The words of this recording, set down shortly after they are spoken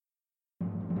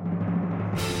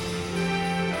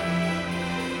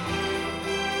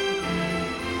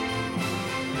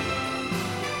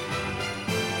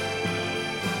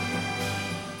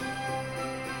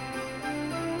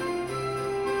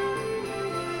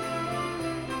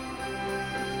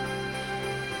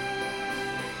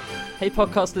Hey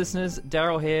podcast listeners,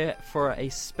 Daryl here for a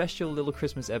special little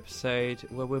Christmas episode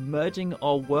where we're merging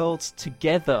our worlds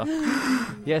together.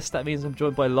 Yes, that means I'm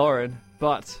joined by Lauren,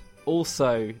 but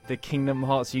also the Kingdom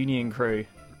Hearts Union crew.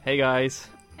 Hey guys.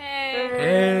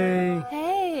 Hey.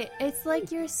 Hey, it's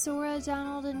like you're Sora,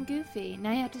 Donald, and Goofy.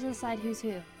 Now you have to decide who's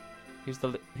who. Who's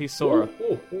Sora?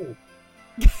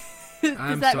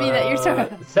 Does that mean that you're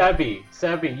Sora?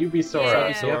 Sabby, you be Sora.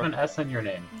 Yeah. You have an S in your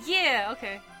name. Yeah,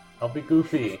 okay. I'll be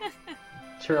Goofy.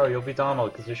 Churro, you'll be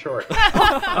Donald because you're short.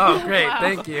 Oh, great! Wow.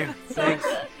 Thank you. Thanks.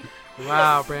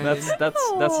 Wow, Brandon.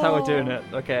 That's how we're doing it.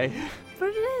 Okay. But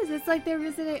it is. It's like they're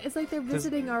visiting. It's like they're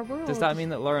visiting our world. Does that mean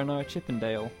that Laura and I are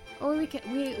Chippendale? Or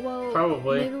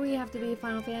Probably. maybe we have to be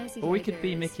Final Fantasy. Or we could be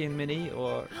characters. Mickey and Minnie,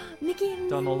 or Mickey and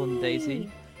Donald and Minnie.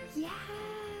 Daisy. Yeah.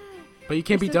 But you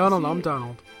can't be They're so Donald. cute. I'm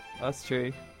Donald. That's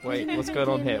true. Wait, Mickey what's and going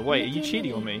on Minnie, here? Wait, are you Mickey and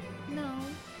cheating on Minnie. me? No,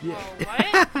 Oh,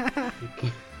 what?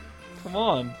 Come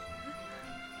on.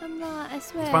 I'm not. I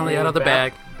swear. It's finally out of the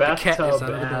bag. The cat is Bathtub out of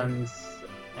the bag.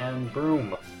 and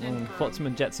broom. Flotsam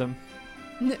and Jetsam.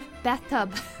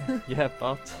 Bathtub. Yeah,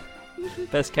 but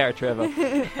best character ever.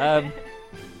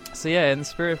 So yeah, in the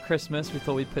spirit of Christmas, we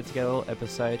thought we'd put together a little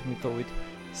episode, and we thought we'd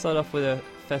start off with a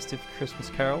festive Christmas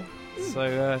carol.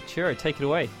 So, Churro, take it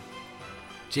away.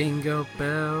 Jingle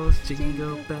bells,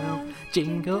 jingle bells,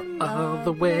 jingle all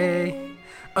the way.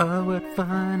 Oh, what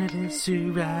fun it is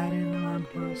to ride in a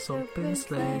one-horse open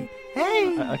sleigh.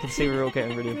 Hey! I can see we're all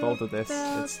getting really involved with this.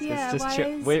 It's Yeah, just why Chur-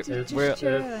 is we're, it just we're,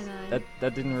 Churro and I?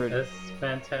 that didn't really, It's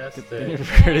fantastic.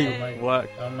 didn't really Oh my- work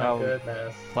Oh my our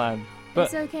goodness. plan. But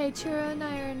It's okay. Churro and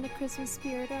I are in the Christmas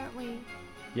spirit, aren't we?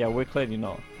 yeah, we're clearly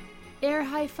not. Air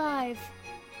high five.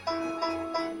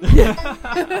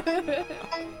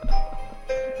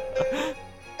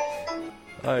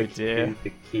 Oh dear.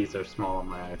 The keys are small on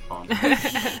my iPhone.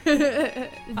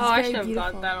 Oh, I should have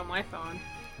got that on my phone.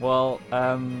 Well,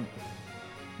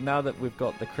 now that we've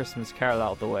got the Christmas carol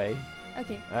out of the way,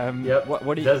 Okay. Yep. what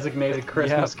do you Designated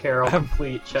Christmas Carol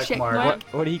complete. Check Check mark. mark.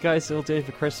 what are you guys all doing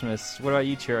for Christmas? What about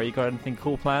you, Churro? You got anything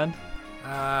cool planned?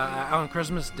 On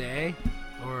Christmas Day,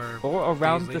 Or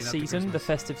around days the leading up to season, the Christmas.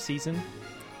 festive season?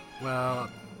 Well,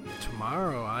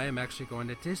 tomorrow I am actually going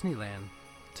to Disneyland.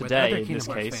 with Today, other in Kingdom this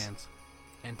Hearts case. fans.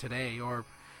 And today, or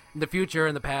in the future,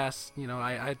 in the past,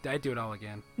 I do it all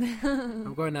again.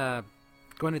 I'm going to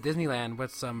Disneyland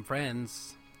with some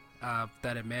friends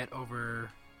that I met over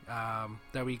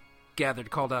that we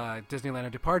gathered called Disneyland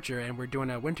of Departure, and we're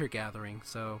doing a winter gathering.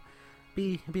 So,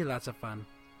 be lots of fun.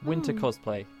 Winter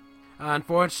cosplay.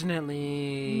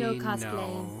 Unfortunately, No cosplay.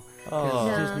 no. Oh, No,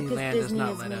 'cause Disneyland does Disney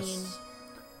not is let mean. us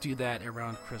do that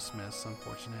around Christmas.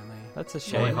 Unfortunately, that's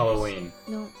a Only shame. Halloween.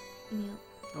 No. Yeah.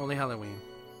 only Halloween.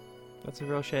 That's a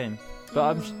real shame.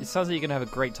 But it sounds like you're gonna have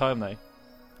a great time though.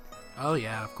 Oh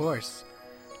yeah, of course.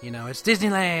 It's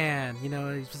Disneyland.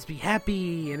 You're supposed to be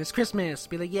happy, and it's Christmas.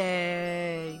 Be like,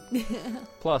 yay!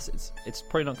 Plus, it's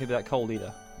probably not gonna be that cold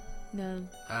either. No.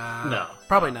 No.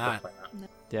 Probably not. Definitely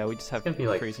Yeah, we just have It's gonna be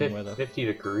like freezing weather. 50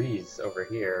 degrees over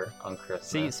here on Christmas.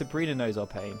 See, Sabrina knows our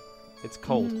pain. It's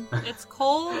cold. Mhm. It's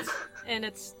cold, and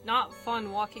it's not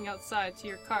fun walking outside to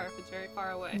your car if it's very far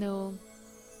away. No.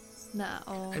 Not at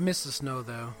all. I miss the snow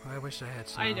though. I wish I had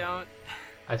snow. I don't.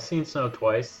 I've seen snow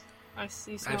twice. I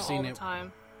see snow I've seen all the it.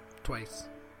 time. Twice.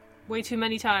 Way too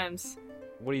many times.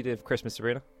 What do you do for Christmas,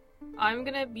 Sabrina? I'm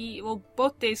gonna be,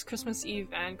 both days, Christmas Eve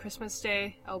and Christmas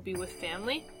Day, I'll be with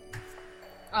family.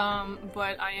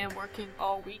 But I am working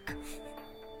all week,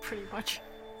 pretty much.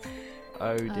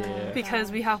 Oh dear.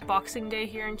 Because we have Boxing Day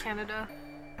here in Canada,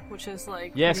 which is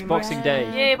like... Yes, pretty Boxing much-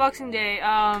 Day. Yay, Boxing Day.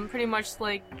 Pretty much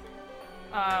like,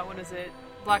 what is it?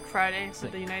 Black Friday for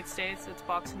the United States. It's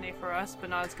Boxing Day for us, but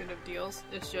not as good of deals.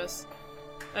 It's just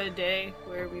a day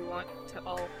where we want to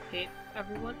all hate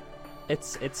everyone.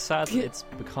 It's sad that it's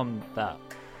become that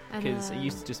because it know.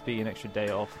 used to just be an extra day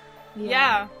off.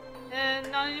 Yeah.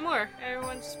 And not anymore.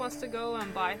 Everyone just wants to go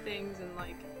and buy things and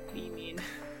like be mean.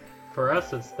 For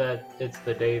us, it's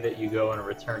the day that you go and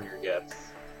return your gifts.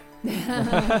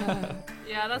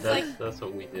 Yeah, That's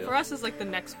what we do. for us is like the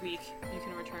next week you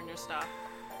can return your stuff.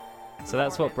 So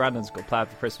that's what Brandon's got planned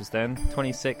for Christmas then.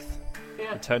 26th,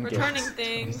 Yeah. return Returning gifts.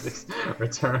 things.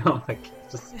 Return all the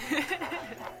gifts.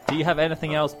 Do you have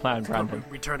anything else planned, Brandon?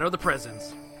 Return of the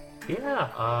presents. Yeah.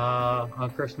 On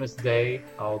Christmas Day,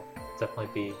 I'll definitely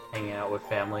be hanging out with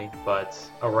family. But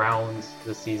around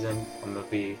the season, I'm gonna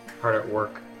be hard at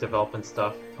work developing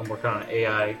stuff. I'm working on an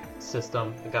AI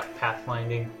system. I got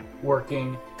pathfinding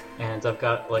working, and I've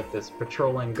got like this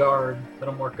patrolling guard that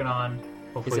I'm working on.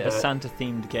 Is Hopefully it a that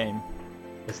Santa-themed game?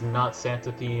 is not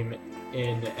Santa theme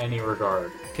in any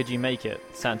regard. Could you make it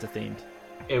Santa-themed?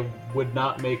 it would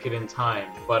not make it in time,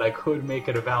 but I could make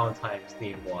it a Valentine's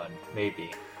themed one,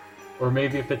 maybe. Or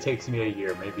maybe if it takes me a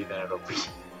year, maybe then it'll be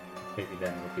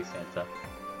Santa.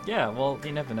 Yeah, well,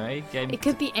 you never know. It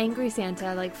could be Angry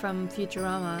Santa, like from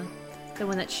Futurama, the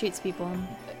one that shoots people.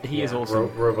 He is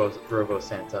awesome. Robo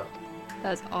Santa.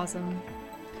 That's awesome.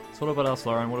 So what about us,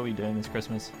 Lauren? What are we doing this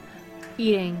Christmas?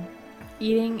 Eating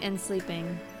and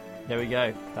sleeping. There we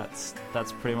go. That's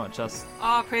pretty much us.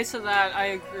 Oh, praise to that. I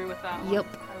agree with that one. Yep.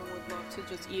 I would love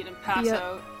to just eat and pass Yep.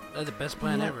 out. That's the best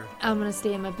plan ever. I'm gonna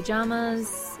stay in my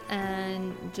pajamas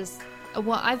and just.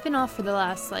 Well, I've been off for the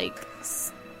last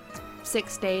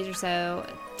 6 days or so.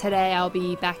 Today I'll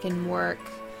be back in work,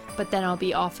 but then I'll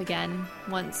be off again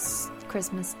once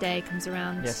Christmas Day comes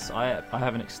around. Yes, I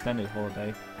have an extended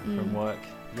holiday from work.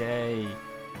 Yay!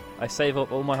 I save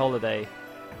up all my holiday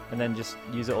and then just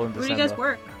use it all in Where December. do you guys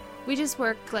work? We just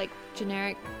work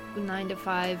generic 9 to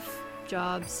 5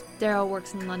 jobs. Daryl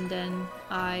works in London.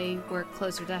 I work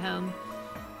closer to home.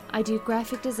 I do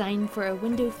graphic design for a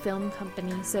window film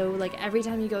company. So every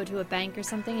time you go to a bank or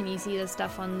something and you see the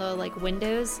stuff on the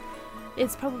windows,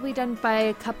 it's probably done by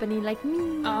a company like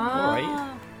me.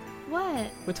 Alright.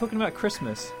 What? We're talking about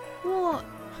Christmas. Well,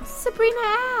 Sabrina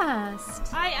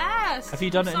asked. I asked. Have you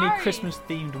done I'm any sorry.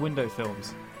 Christmas-themed window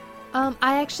films?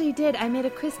 I actually did. I made a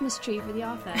Christmas tree for the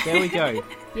office. There we go.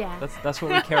 Yeah, That's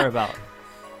what we care about.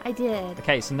 I did.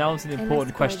 Okay, so now it's an And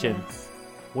important it's question. gorgeous.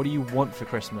 What do you want for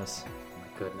Christmas?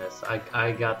 Goodness,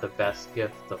 I got the best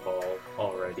gift of all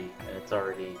already, and it's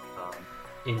already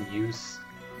in use.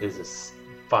 Is a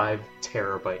 5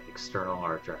 terabyte external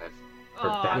hard drive for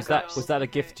Oh, backups. Was that a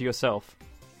gift to yourself?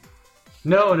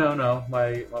 No.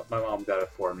 My mom got it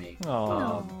for me.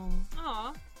 Oh.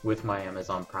 Aw. With my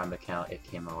Amazon Prime account, it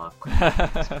came a lot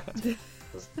quicker. It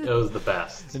was the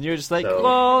best. And you're just like, So-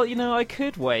 well, I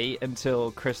could wait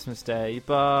until Christmas Day,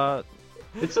 but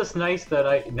It's just nice that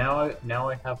I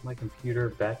have my computer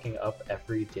backing up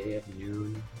every day at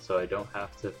noon, so I don't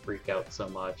have to freak out so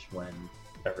much when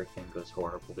everything goes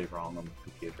horribly wrong on the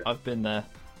computer. I've been there.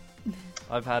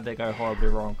 I've had it go horribly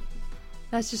wrong.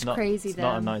 That's just It's though.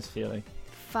 not a nice feeling.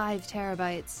 5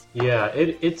 terabytes. Yeah,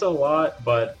 it's a lot,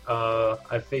 but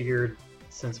I figured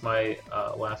since my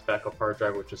last backup hard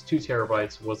drive, which was 2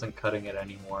 terabytes, wasn't cutting it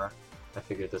anymore, I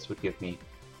figured this would give me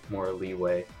more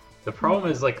leeway. The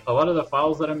problem is, a lot of the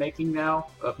files that I'm making now,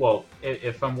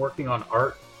 if I'm working on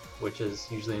art, which is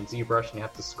usually in ZBrush and you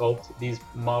have to sculpt, these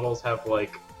models have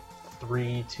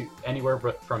anywhere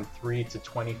from 3 to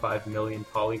 25 million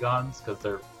polygons, because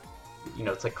they're,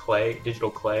 it's like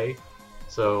digital clay.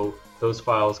 So those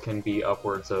files can be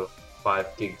upwards of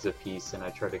 5 gigs a piece, and I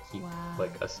try to keep Wow.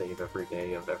 a save every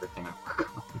day of everything I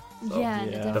work on. So Yeah,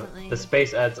 yeah. definitely. the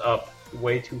space adds up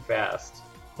way too fast.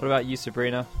 What about you,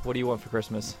 Sabrina? What do you want for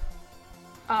Christmas?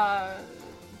 I'm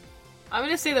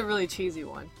gonna say the really cheesy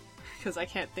one, because I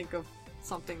can't think of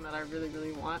something that I really,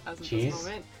 really want as of Cheese? this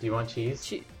moment. Do you want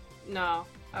cheese? No,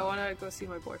 I want to go see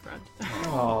my boyfriend.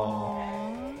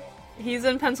 Oh, He's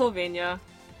in Pennsylvania.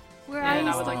 Where Yeah, are and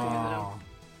you I would like to staying? visit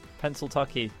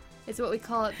him. Pennsyltucky. It's what we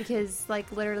call it because,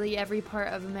 literally every part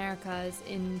of America is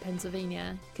in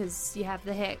Pennsylvania. Because you have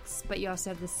the Hicks, but you also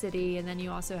have the city, and then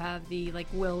you also have the,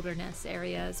 wilderness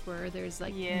areas where there's,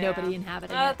 Yeah. nobody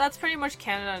inhabiting it. That's pretty much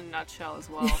Canada in a nutshell as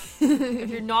well. If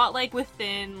you're not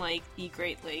within the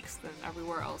Great Lakes, then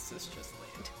everywhere else is just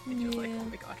land. And you're like, Yeah. oh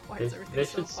my god, why is everything They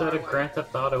so should far set a away? Grand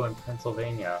Theft Auto in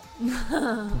Pennsylvania.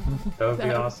 That would be That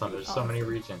would awesome. be There's so many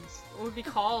awesome. regions. What would it be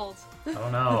called? I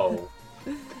don't know.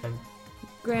 I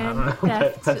Grand don't know.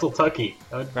 Theft. Pennsyltucky.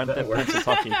 Grand That Theft works.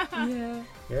 Pennsyltucky. Yeah.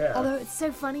 Yeah. Although it's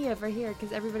so funny over here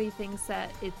because everybody thinks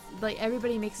that it's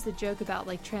everybody makes the joke about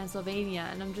Transylvania,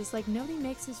 and I'm just like, nobody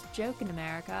makes this joke in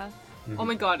America. Oh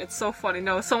my god, it's so funny.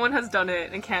 No, someone has done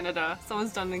it in Canada.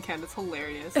 Someone's done it in Canada. It's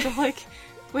hilarious. They're like,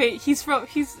 wait, he's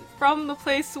from the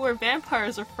place where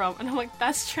vampires are from. And I'm like,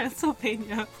 that's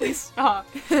Transylvania. Please stop.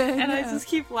 And I just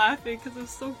keep laughing because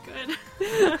it's so good.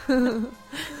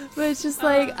 But it's just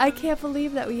I can't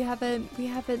believe that we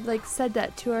haven't said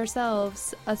that to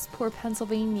ourselves. Us poor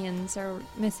Pennsylvanians are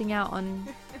missing out on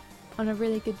a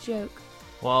really good joke.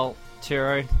 Well,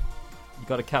 Chiro, you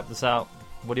got to cap this out.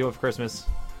 What do you want for Christmas?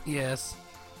 Yes.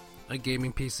 A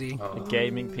gaming PC. A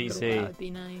gaming That PC. would be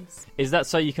nice. Is that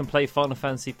so you can play Final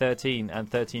Fantasy 13 and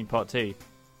 13 Part 2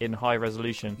 in high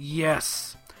resolution?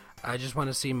 Yes. I just want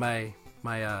to see my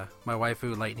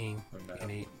waifu Lightning. In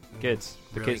a Good,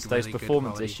 because those really good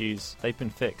performance quality. issues, they've been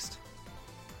fixed.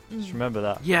 Just remember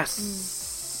that.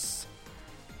 Yes.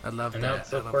 I love And that.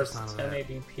 that's, of I love course, the sound of that.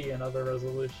 1080p and other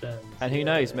resolutions. And who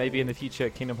knows, maybe in the future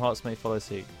Kingdom Hearts may follow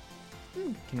suit.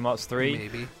 Kingdom Hearts 3.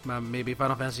 Maybe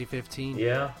Final Fantasy 15.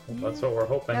 Yeah, that's what we're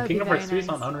hoping. That would be Kingdom Hearts 3 very is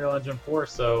on nice. Unreal Engine 4,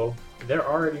 so they're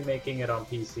already making it on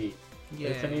PC.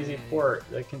 It's an easy port.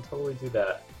 They can totally do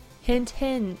that. Hint,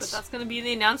 hint. But that's gonna be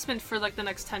the announcement for like the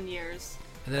next 10 years.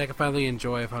 And then I can finally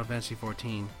enjoy Final Fantasy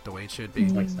 14 the way it should be.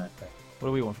 Exactly. What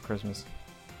do we want for Christmas?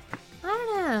 I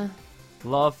don't know.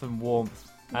 Love and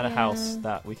warmth and a Yeah. house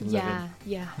that we can live in.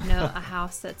 Yeah. No, a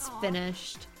house that's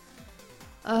finished.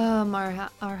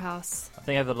 Our house. I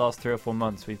think over the last 3 or 4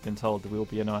 months we've been told that we will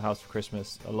be in our house for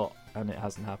Christmas a lot, and it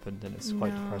hasn't happened, and it's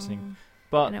quite depressing.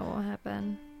 But And it won't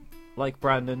happen. like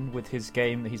Brandon with his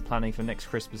game that he's planning for next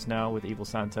Christmas now with Evil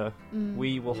Santa,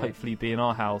 we will hopefully be in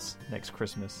our house next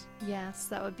Christmas. Yes,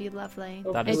 that would be lovely.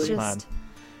 That is It's the plan. just,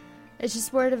 it's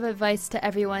just word of advice to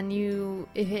everyone.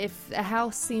 If a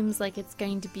house seems like it's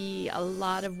going to be a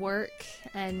lot of work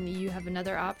and you have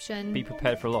another option, Be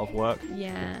prepared for a lot of work,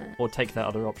 yeah, or take that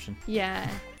other option. yeah,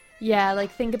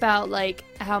 like think about like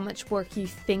how much work you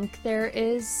think there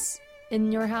is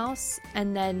in your house,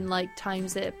 and then like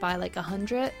times it by like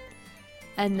 100,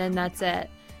 and then that's it.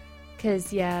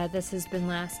 Because this has been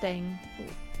lasting.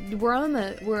 We're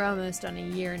almost on a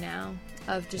year now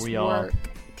of just We are. work.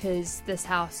 Because this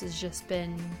house has just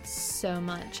been so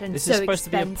much and This so is supposed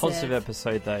expensive. to be a positive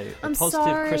episode, though. A I'm positive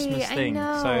sorry, Christmas thing. I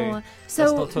know. So let's So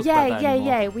not talk about that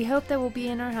anymore. We hope that we'll be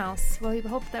in our house. Well, we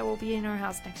hope that we'll be in our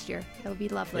house next year. That would be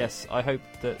lovely. yes, I hope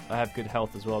that I have good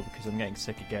health as well, because I'm getting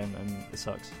sick again and it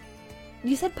sucks.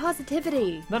 You said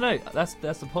positivity. No, that's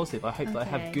the positive. I hope that I Okay.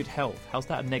 have good health. How's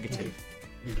that a negative?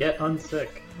 Get unsick.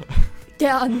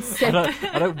 Yeah, I'm sick.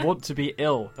 I don't want to be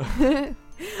ill.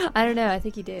 I don't know. I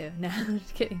think you do. No, I'm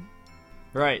just kidding.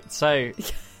 Right, so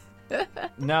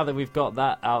now that we've got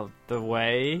that out of the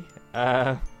way,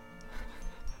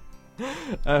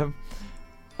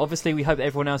 obviously we hope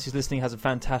everyone else who's listening has a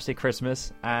fantastic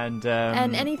Christmas, and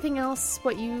anything else?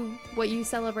 What you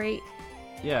celebrate?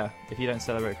 yeah, if you don't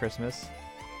celebrate Christmas,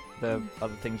 there are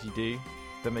other things you do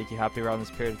that make you happy around this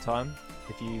period of time.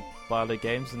 If you buy a load of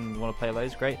games and want to play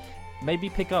those, great. Maybe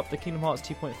pick up the Kingdom Hearts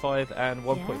 2.5 and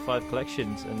 1.5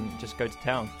 collections and just go to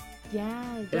town.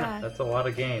 Yeah. That's a lot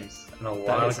of games and a That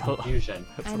lot is of a lot. confusion.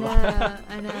 That's I a know. lot.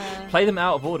 I know. Play them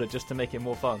out of order just to make it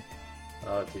more fun.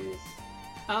 Oh, jeez.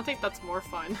 I don't think that's more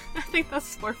fun. I think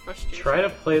that's more frustrating. Try to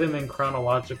play them in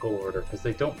chronological order, because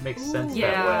they don't make sense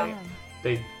yeah. that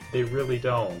way. They really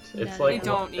don't. It's No, like they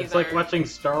don't it's like either. watching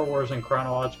Star Wars in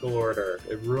chronological order.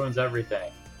 It ruins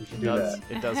everything. You should do that.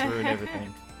 It does ruin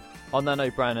everything. On that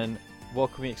note, Brandon,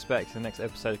 what can we expect in the next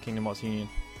episode of Kingdom Hearts Union?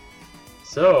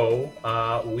 So,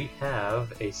 we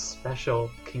have a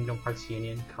special Kingdom Hearts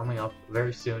Union coming up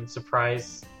very soon.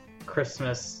 Surprise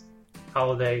Christmas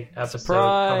holiday episode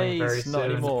coming very Surprise! Not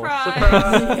soon. anymore.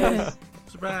 Surprise!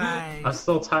 Surprise! I'm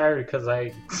still tired because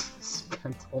I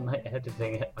spent all night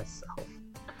editing it myself.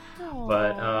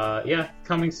 But yeah,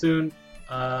 coming soon.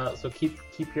 So keep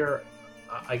your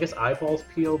I guess eyeballs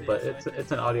peeled, but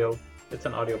it's an audio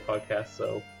podcast,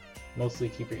 so mostly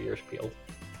keep your ears peeled.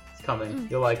 It's coming.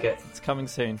 You'll like it. It's coming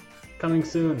soon. Coming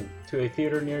soon to a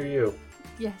theater near you.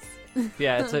 Yes.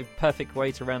 Yeah, it's a perfect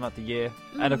way to round out the year.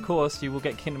 And of course, you will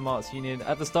get Kingdom Hearts Union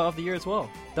at the start of the year as well.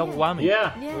 Double whammy.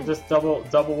 Yeah, Yeah. we're just double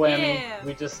whammy. Yeah.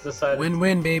 We just decided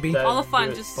Win-win, baby. that All the fun,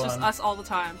 it's just fun. us all the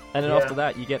time. And then Yeah. after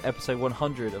that, you get episode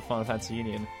 100 of Final Fantasy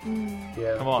Union.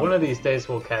 Yeah, Come on. one of these days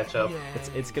we'll catch up.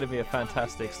 It's going to be a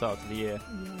fantastic start to the year.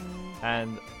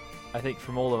 And I think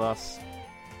from all of us,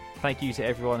 thank you to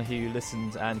everyone who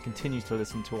listens and continues to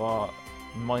listen to our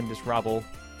mindless rabble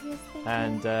Yes,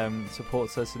 thank and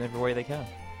supports us in every way they can.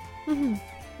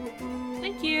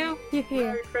 Thank you. You're here.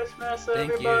 Merry Christmas,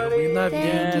 Thank everybody! you. We love Thank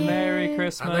you. Yeah, you. Merry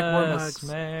Christmas. I like more mugs.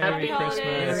 Merry Happy Christmas.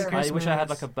 holidays. Merry I wish I had Christmas.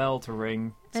 like a bell to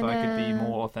ring so I could be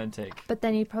more authentic. But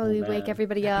then you'd probably Oh, wake man.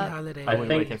 everybody Happy up. holidays. I I would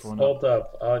think. wake everyone Hold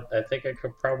up. I think I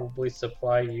could probably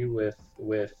supply you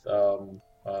with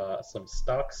some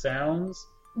stock sounds,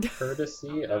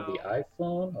 courtesy of the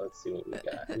iPhone. Let's see what we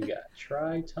got. We got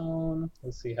tritone.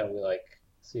 Let's see how we like.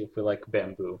 See if we like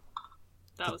bamboo.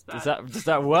 That was bad. Does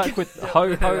that work with ho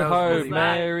ho That was ho? really bad.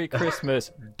 Merry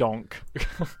Christmas, donk.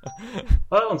 Well,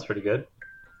 that one's pretty good.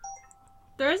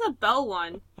 There is a bell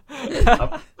one.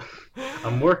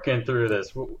 I'm working through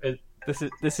this.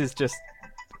 This is just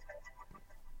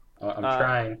I'm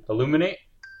trying. Illuminate.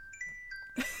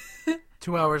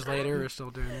 2 hours later, we're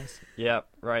still doing this. yeah,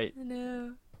 right.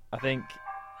 No. I think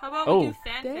How about Oh. we do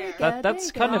There fanfare? you go. that's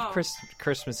you kind go. of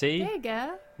Christmassy. There you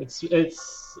go.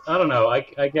 It's. I don't know.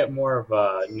 I get more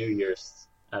of New Year's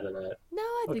out of that. No,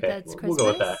 I think Okay, that's we'll Christmas. go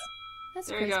with that. That's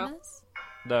There you go. Christmas.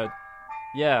 No,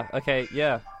 yeah, okay,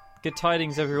 yeah. Good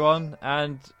tidings, everyone,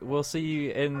 and we'll see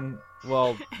you in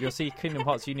well, you'll see Kingdom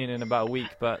Hearts Union in about a week,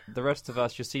 but the rest of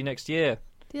us you'll see next year.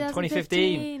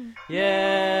 2015.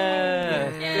 Yeah!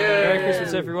 Yay. Merry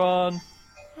Christmas, everyone!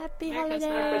 Happy Merry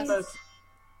holidays. Christmas.